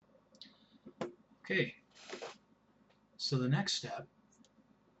Okay, so the next step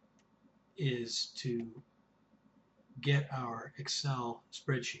is to get our Excel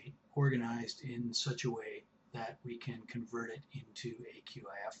spreadsheet organized in such a way that we can convert it into a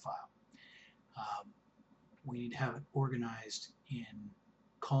QIF file. We need to have it organized in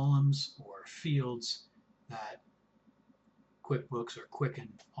columns or fields that QuickBooks or Quicken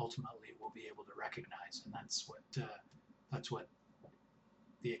ultimately will be able to recognize, and that's what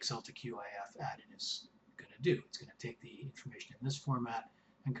the Excel to QIF add-in is going to do. It's going to take the information in this format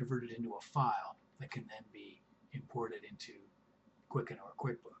and convert it into a file that can then be imported into Quicken or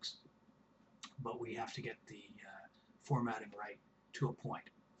QuickBooks. But we have to get the formatting right to a point.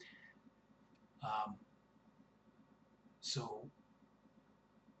 So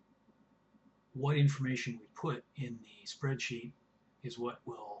what information we put in the spreadsheet is what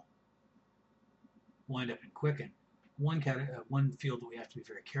will wind up in Quicken. One field that we have to be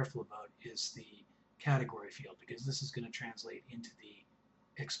very careful about is the category field, because this is going to translate into the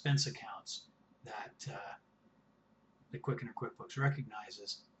expense accounts that the Quicken or QuickBooks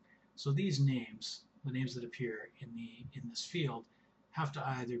recognizes. So these names, the names that appear in this field, have to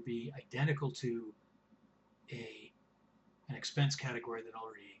either be identical to an expense category that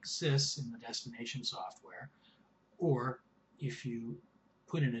already exists in the destination software, or if you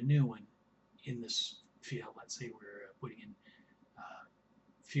put in a new one in this field, let's say we're putting in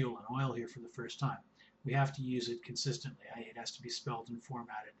fuel and oil here for the first time, we have to use it consistently. It has to be spelled and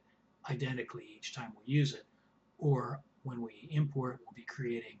formatted identically each time we use it, or when we import, we'll be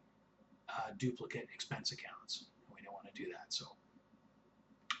creating duplicate expense accounts. We don't want to do that, so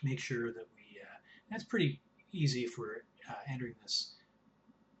make sure that that's pretty easy if we're entering this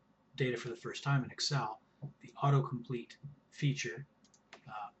data for the first time in Excel. The autocomplete feature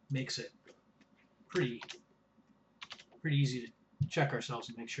makes it pretty easy to check ourselves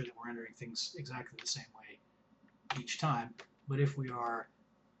and make sure that we're entering things exactly the same way each time. But if we are,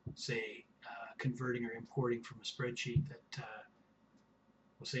 say, converting or importing from a spreadsheet that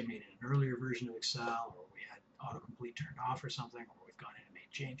we'll say made in an earlier version of Excel, or we had autocomplete turned off or something, or we've gone in and made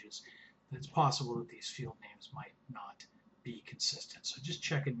changes, then it's possible that these field names might not be consistent. So just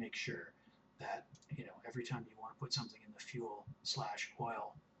check and make sure that, every time you want to put something in the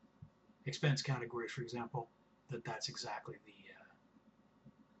fuel/oil expense category, for example, that's exactly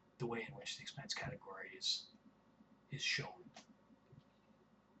the way in which the expense category is shown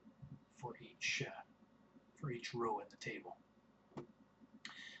for each row in the table.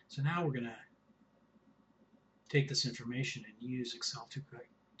 So now we're going to take this information and use Excel to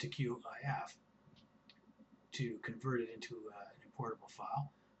QIF to convert it into an importable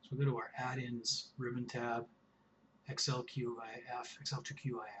file. So we go to our Add-ins ribbon tab, Excel to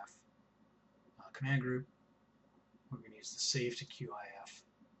QIF command group. We're going to use the Save to QIF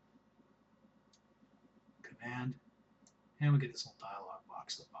command, and we get this little dialog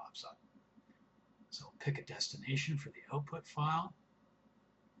box that pops up. So we'll pick a destination for the output file.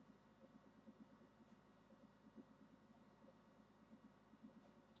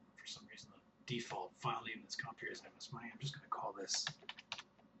 For some reason, the default file name that's come up here is MS Money. I'm just going to call this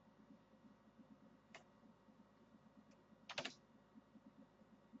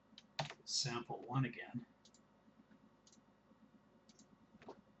sample 1 again.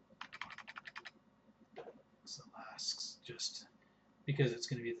 So asks just because it's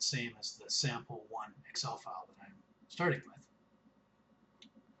going to be the same as the sample 1 Excel file that I'm starting with.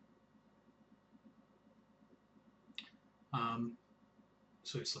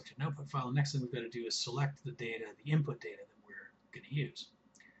 So we selected an output file. The next thing we've got to do is select the data, the input data that we're going to use.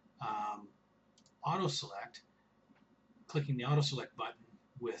 Auto select, clicking the auto select button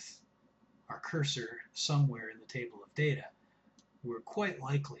with our cursor somewhere in the table of data, we're quite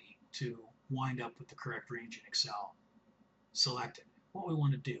likely to wind up with the correct range in Excel selected. What we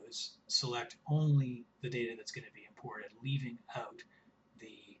want to do is select only the data that's going to be imported, leaving out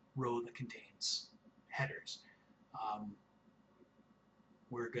the row that contains headers.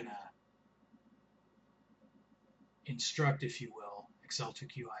 We're going to instruct, if you will, Excel to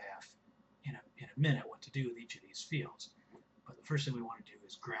QIF in a minute what to do with each of these fields. But the first thing we want to do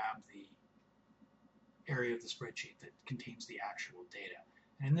is grab the area of the spreadsheet that contains the actual data.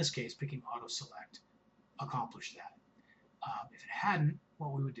 And in this case, picking auto select accomplished that. If it hadn't,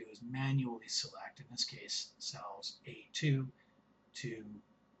 what we would do is manually select, in this case, cells A2 to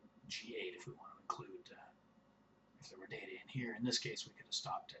G8 if we want to include, if there were data in here. In this case, we could have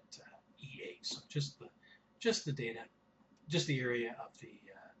stopped at E8. So just the data, just the area of the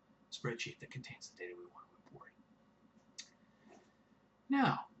spreadsheet that contains the data we want to import.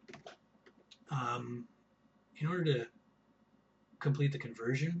 Now, in order to complete the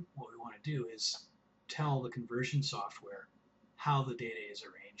conversion, what we want to do is tell the conversion software how the data is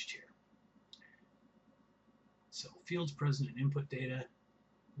arranged here. So fields present in input data,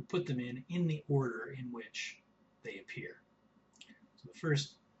 we put them in the order in which they appear. So the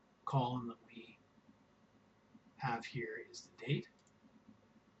first column that we have here is the date.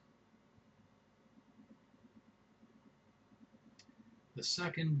 The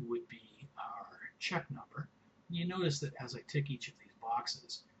second would be our check number. You notice that as I tick each of these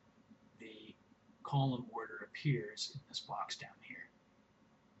boxes, the column order appears in this box down here.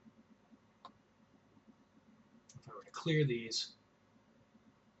 If I were to clear these,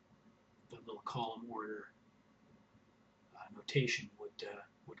 the little column order notation would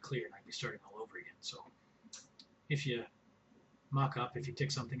clear and I'd be starting all over again. So if you muck up, if you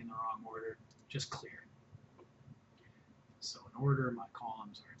tick something in the wrong order, just clear. So in order, my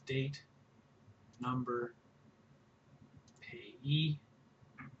columns are date, number, payee,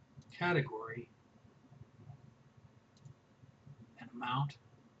 category, and amount.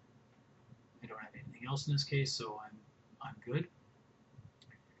 I don't have anything else in this case, so I'm good.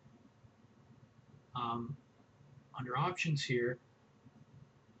 Under options here,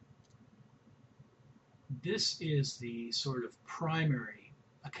 this is the sort of primary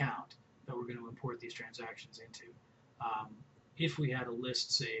account that we're going to import these transactions into. If we had a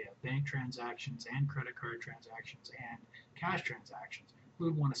list, say, of bank transactions and credit card transactions and cash transactions, we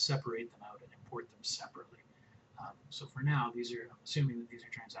would want to separate them out and import them separately. So for now, I'm assuming that these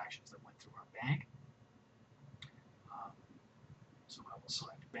are transactions that went through our bank. So I will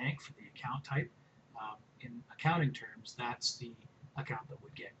select bank for the account type. In accounting terms, that's the account that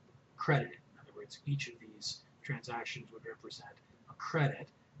would get credited. In other words, each of these transactions would represent a credit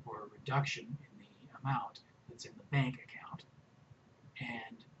or a reduction in the amount that's in the bank account.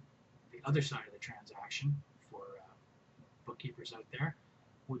 And the other side of the transaction, for bookkeepers out there,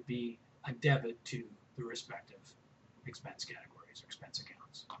 would be a debit to the respective expense categories or expense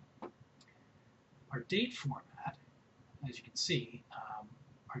accounts. Our date format, as you can see,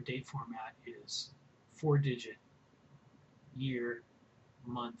 our date format is 4-digit year,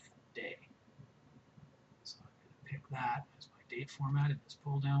 month, day. So I'm going to pick that as my date format in this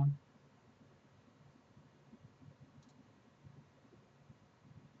pull down.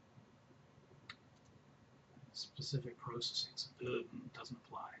 Specific processing, so doesn't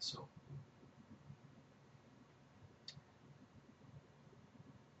apply. So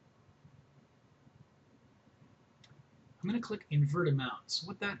I'm going to click Invert Amounts.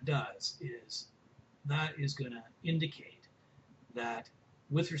 What that does is that is going to indicate that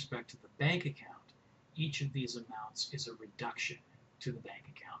with respect to the bank account, each of these amounts is a reduction to the bank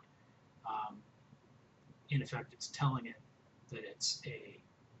account. In effect, it's telling it that it's a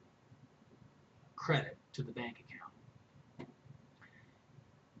credit to the bank account.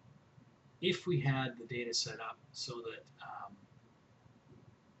 If we had the data set up so that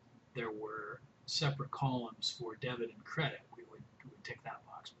there were separate columns for debit and credit, we would tick that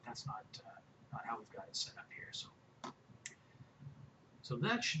box, but that's not how we've got it set up here. So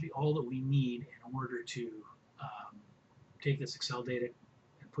that should be all that we need in order to take this Excel data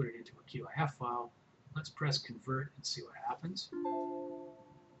and put it into a QIF file. Let's press convert and see what happens.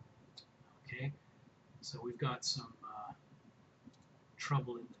 Okay, so we've got some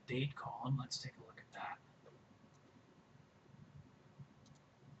trouble in the date column. Let's take a look at that.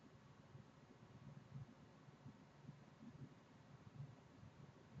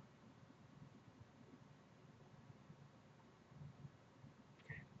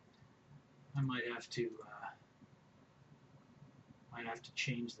 Okay, I might have to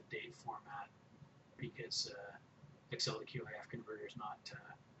change the date format because Excel to QIF converter is not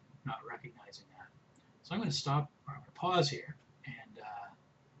recognizing that. So I'm going to stop, or I'm going to pause here and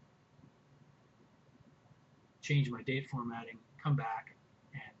change my date formatting, come back,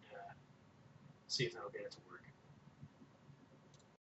 and see if that'll get it to work.